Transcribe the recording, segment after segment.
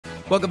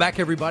Welcome back,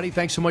 everybody.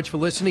 Thanks so much for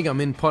listening.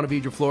 I'm in Ponte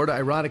Vedra, Florida.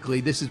 Ironically,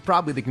 this is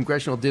probably the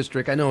congressional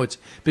district. I know it's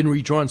been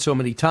redrawn so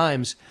many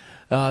times.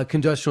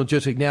 Congressional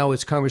district now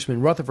it's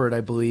Congressman Rutherford,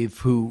 I believe,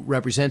 who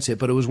represents it.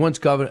 But it was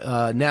once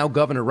now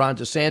Governor Ron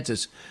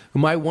DeSantis, who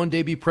might one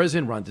day be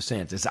President Ron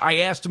DeSantis. I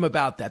asked him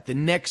about that, the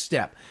next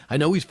step. I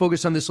know he's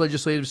focused on this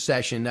legislative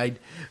session. I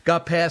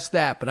got past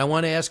that, but I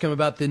want to ask him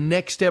about the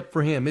next step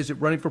for him. Is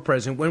it running for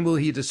president? When will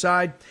he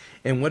decide?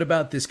 And what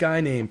about this guy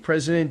named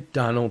President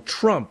Donald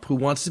Trump, who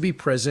wants to be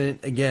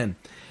president again?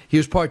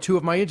 Here's part 2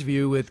 of my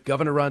interview with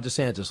Governor Ron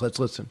DeSantis. Let's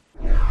listen.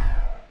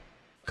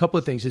 Couple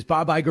of things. Has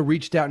Bob Iger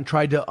reached out and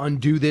tried to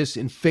undo this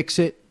and fix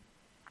it?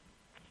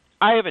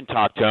 I haven't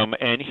talked to him,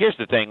 and here's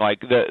the thing: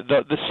 like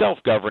the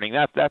self-governing,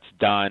 that's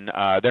done.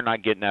 They're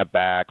not getting that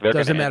back. They're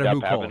doesn't matter who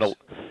calls.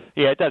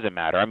 Yeah, it doesn't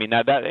matter. I mean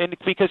that and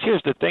because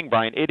here's the thing,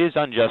 Brian, it is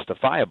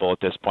unjustifiable at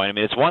this point. I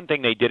mean, it's one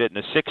thing they did it in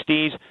the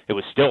 '60s; it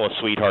was still a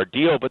sweetheart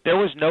deal, but there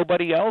was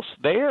nobody else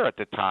there at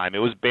the time. It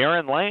was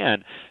barren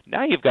land.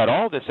 Now you've got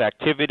all this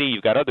activity,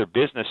 you've got other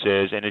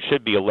businesses, and it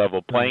should be a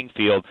level playing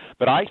field.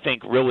 But I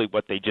think really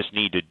what they just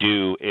need to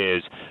do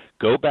is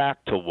go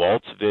back to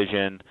Walt's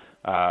vision.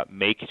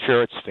 Make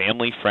sure it's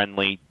family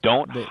friendly.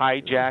 Don't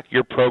hijack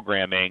your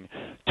programming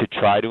to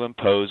try to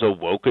impose a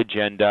woke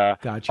agenda.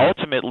 Gotcha.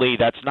 Ultimately,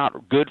 that's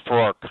not good for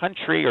our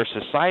country or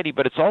society,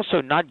 but it's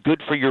also not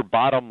good for your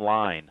bottom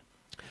line.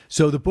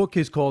 So the book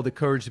is called The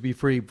Courage to Be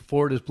Free,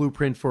 Florida's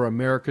Blueprint for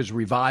America's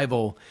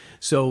Revival.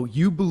 So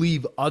you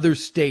believe other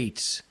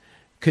states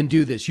can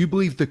do this. You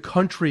believe the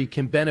country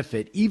can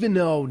benefit, even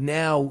though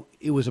now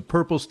it was a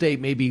purple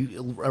state, maybe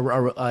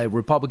a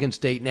Republican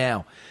state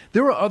now.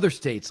 There are other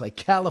states like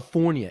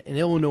California and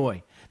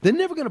Illinois. They're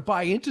never going to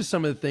buy into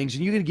some of the things,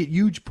 and you're going to get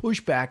huge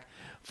pushback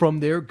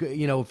from their,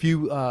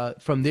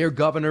 from their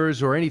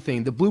governors or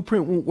anything. The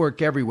blueprint won't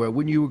work everywhere.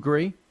 Wouldn't you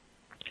agree?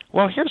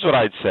 Well, here's what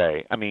I'd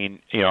say. I mean,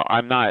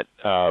 I'm not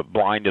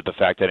blind to the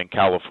fact that in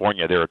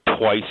California there are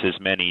twice as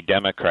many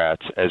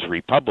Democrats as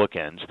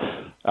Republicans.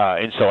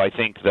 And so I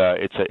think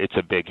it's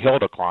a big hill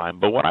to climb.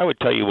 But what I would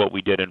tell you what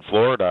we did in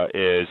Florida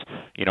is,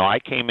 I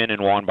came in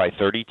and won by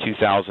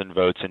 32,000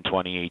 votes in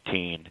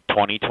 2018.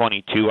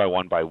 2022, I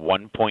won by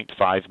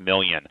 1.5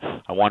 million.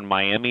 I won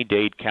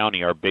Miami-Dade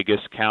County, our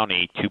biggest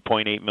county,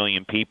 2.8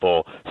 million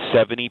people,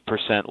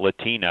 70%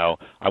 Latino.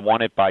 I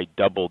won it by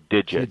double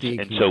digits.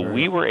 And so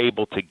we were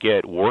able to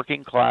get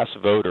working class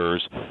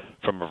voters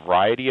from a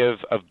variety of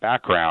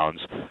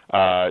backgrounds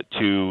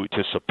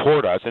to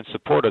support us and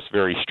support us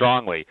very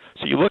strongly.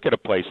 So you look at a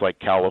place like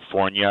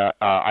California,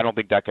 I don't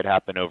think that could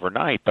happen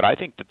overnight, but I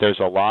think that there's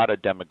a lot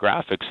of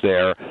demographics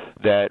there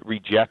that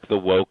reject the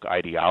woke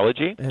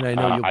ideology. And I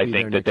know I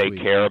think that they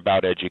care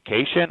about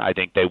education. I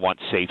think they want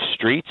safe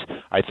streets.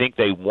 I think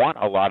they want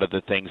a lot of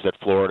the things that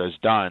Florida's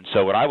done.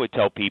 So what I would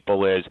tell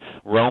people is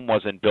Rome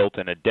wasn't built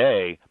in a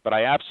day, but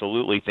I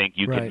absolutely think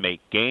you can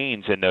make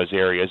gains in those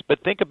areas.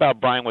 But think about,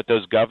 Brian, what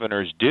those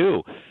governors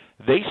do.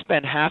 They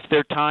spend half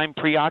their time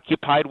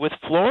preoccupied with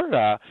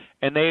Florida,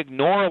 and they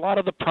ignore a lot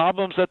of the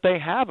problems that they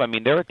have. I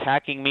mean, they're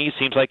attacking me,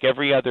 seems like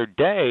every other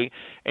day,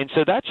 and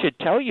so that should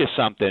tell you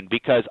something,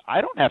 because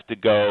I don't have to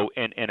go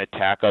and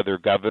attack other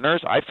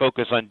governors. I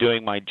focus on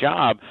doing my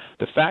job.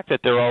 The fact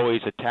that they're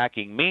always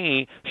attacking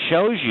me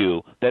shows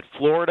you that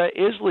Florida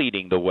is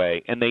leading the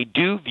way, and they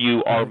do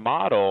view our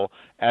model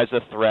as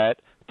a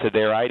threat to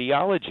their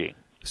ideology.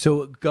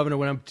 So,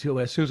 Governor,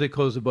 as soon as I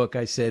closed the book,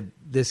 I said,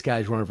 this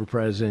guy's running for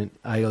president.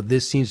 I go,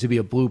 this seems to be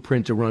a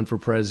blueprint to run for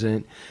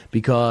president,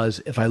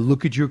 because if I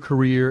look at your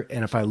career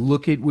and if I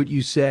look at what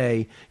you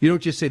say, you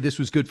don't just say this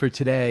was good for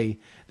today.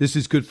 This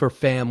is good for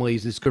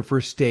families. This is good for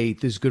a state.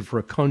 This is good for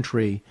a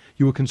country.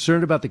 You were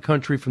concerned about the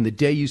country from the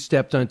day you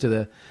stepped onto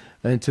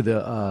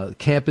the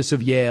campus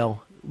of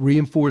Yale,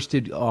 reinforced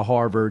it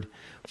Harvard,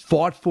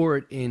 fought for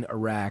it in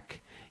Iraq.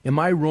 Am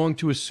I wrong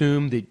to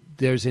assume that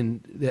there's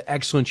an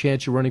excellent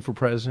chance you're running for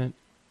president?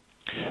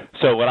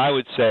 So what I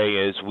would say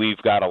is we've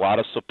got a lot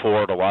of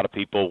support. A lot of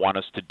people want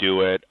us to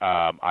do it.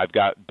 I've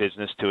got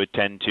business to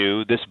attend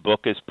to. This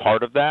book is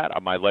part of that.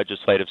 My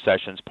legislative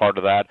session's part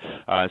of that.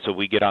 So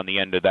we get on the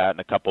end of that in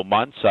a couple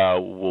months.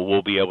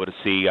 We'll be able to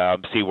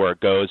see where it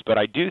goes. But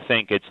I do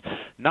think it's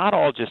not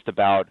all just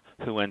about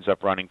who ends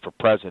up running for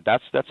president.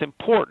 That's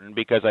important,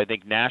 because I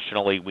think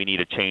nationally we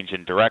need a change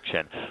in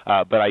direction.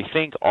 But I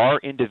think our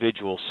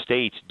individual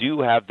states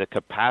do have the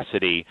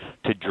capacity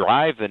to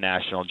drive the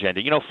national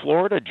agenda.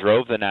 Florida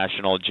drove the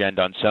national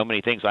agenda on so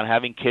many things, on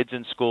having kids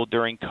in school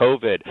during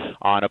COVID,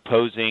 on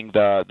opposing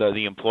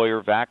the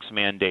employer vax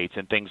mandates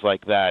and things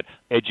like that.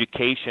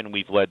 Education,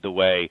 we've led the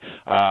way.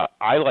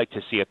 I like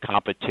to see a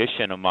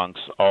competition amongst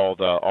all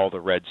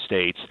the red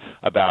states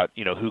about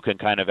who can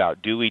kind of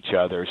outdo each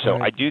other. So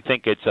I do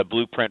think it's a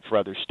blueprint for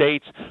other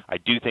states. I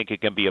do think it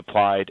can be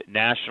applied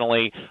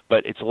nationally,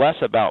 but it's less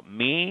about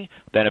me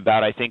than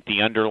about, I think,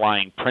 the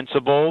underlying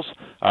principles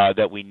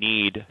that we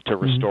need to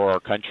restore our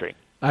country.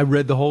 I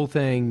read the whole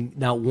thing,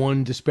 not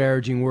one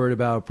disparaging word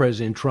about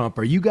President Trump.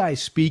 Are you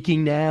guys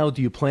speaking now?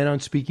 Do you plan on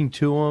speaking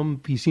to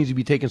him? He seems to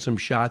be taking some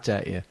shots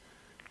at you.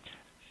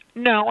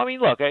 No, I mean,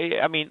 look,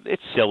 I mean,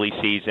 it's silly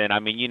season. I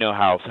mean, you know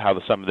how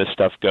some of this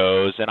stuff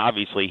goes, and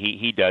obviously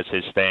he does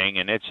his thing,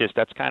 and it's just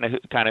that's kind of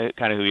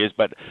who he is.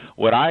 But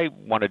what I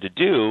wanted to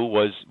do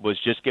was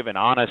just give an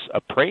honest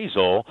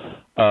appraisal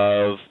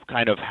of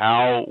kind of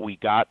how we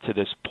got to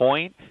this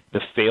point,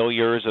 the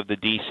failures of the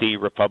D.C.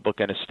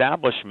 Republican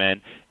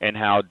establishment, and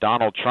how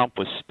Donald Trump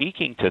was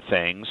speaking to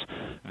things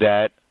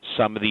that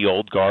some of the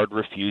old guard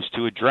refused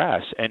to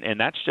address, and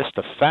that's just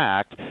a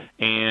fact.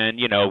 And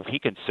he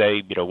can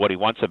say what he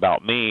wants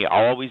about me.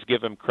 I'll always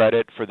give him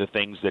credit for the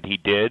things that he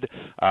did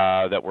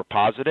that were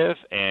positive,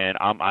 and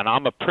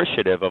I'm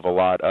appreciative of a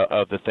lot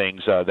of the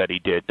things that he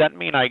did. Doesn't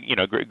mean I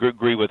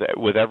agree with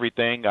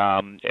everything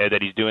that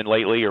he's doing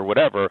lately or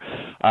whatever,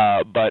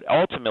 but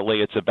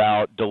ultimately it's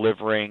about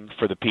delivering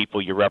for the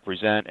people you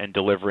represent and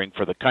delivering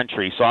for the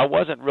country. So I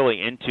wasn't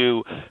really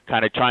into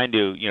kind of trying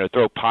to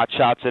throw pot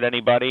shots at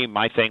anybody.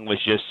 My thing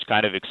was just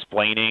kind of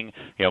explaining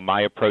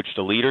my approach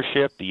to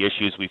leadership, the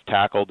issues we've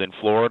tackled in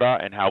Florida,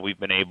 and how we've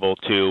been able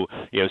to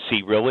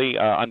see really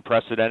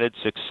unprecedented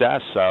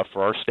success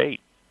for our state.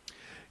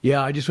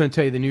 Yeah, I just want to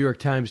tell you, the New York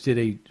Times did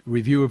a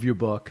review of your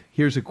book.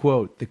 Here's a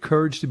quote: "The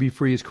courage to be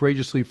free is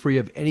courageously free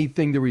of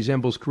anything that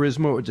resembles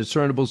charisma or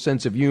discernible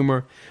sense of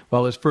humor.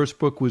 While his first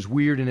book was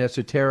weird and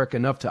esoteric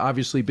enough to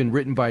obviously been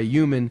written by a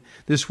human,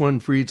 this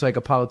one reads like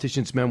a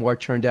politician's memoir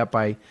turned out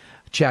by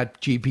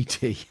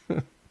ChatGPT."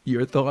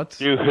 Your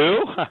thoughts? You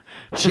who?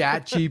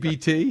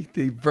 ChatGPT,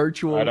 the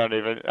virtual. I don't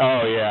even.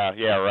 Oh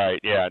yeah, right,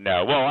 yeah,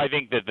 no. Well, I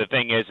think that the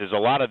thing is a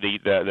lot of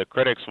the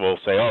critics will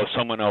say, oh,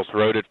 someone else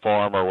wrote it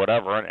for him or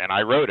whatever, and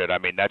I wrote it. I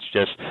mean, that's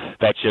just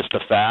a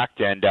fact.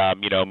 And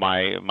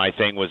my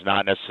thing was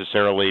not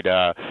necessarily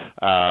to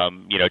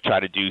try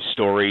to do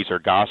stories or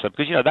gossip,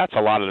 because that's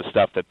a lot of the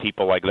stuff that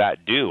people like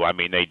that do. I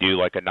mean, they do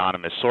like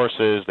anonymous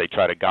sources. They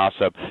try to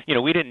gossip.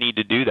 We didn't need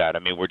to do that. I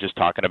mean, we're just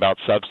talking about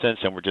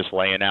substance, and we're just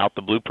laying out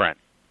the blueprint.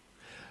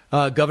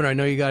 Governor, I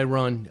know you got to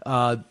run.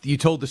 You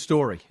told the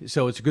story,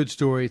 so it's a good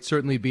story. It'd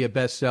certainly be a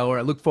bestseller.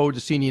 I look forward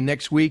to seeing you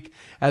next week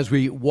as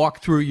we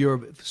walk through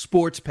your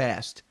sports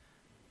past.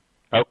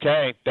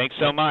 Okay, thanks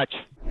so much.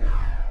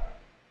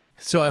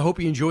 So I hope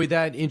you enjoyed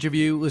that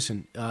interview.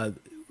 Listen,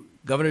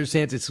 Governor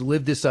DeSantis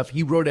lived this stuff.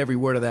 He wrote every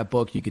word of that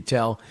book. You could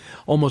tell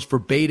almost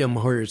verbatim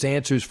his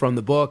answers from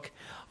the book.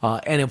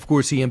 And, of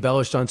course, he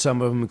embellished on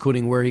some of them,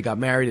 including where he got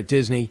married at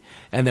Disney.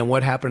 And then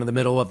what happened in the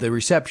middle of the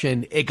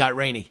reception, it got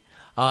rainy.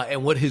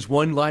 And what his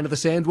one line of the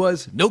sand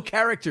was, no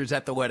characters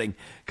at the wedding.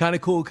 Kind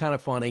of cool, kind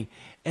of funny.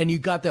 And you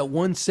got that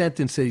one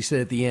sentence that he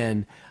said at the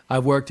end. I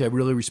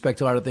really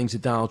respect a lot of things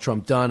that Donald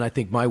Trump done. I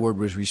think my word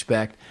was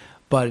respect.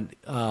 But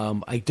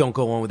I don't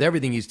go on with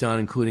everything he's done,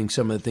 including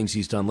some of the things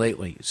he's done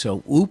lately.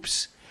 So,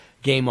 oops,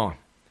 game on.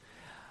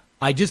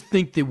 I just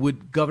think that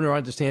with Governor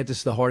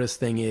DeSantis, the hardest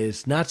thing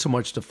is not so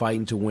much to fight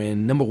and to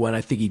win. Number one,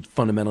 I think he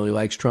fundamentally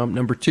likes Trump.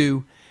 Number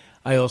two,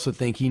 I also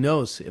think he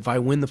knows if I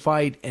win the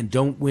fight and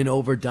don't win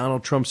over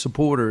Donald Trump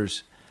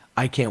supporters,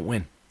 I can't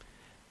win.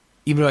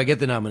 Even though I get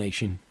the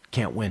nomination,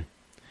 can't win.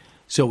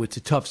 So it's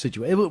a tough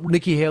situation.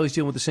 Nikki Haley's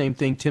dealing with the same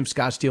thing. Tim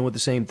Scott's dealing with the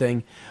same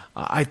thing.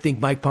 I think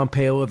Mike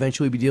Pompeo will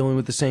eventually be dealing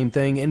with the same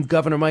thing. And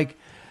Governor Mike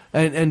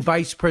and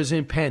Vice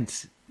President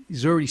Pence,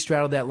 he's already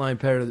straddled that line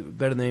better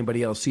than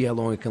anybody else. See how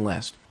long it can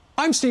last.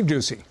 I'm Steve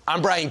Ducey.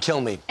 I'm Brian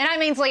Kilmeade. And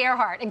I'm Ainsley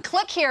Earhart. And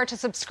click here to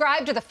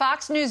subscribe to the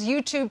Fox News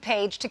YouTube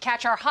page to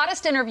catch our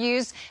hottest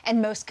interviews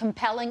and most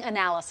compelling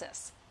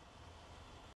analysis.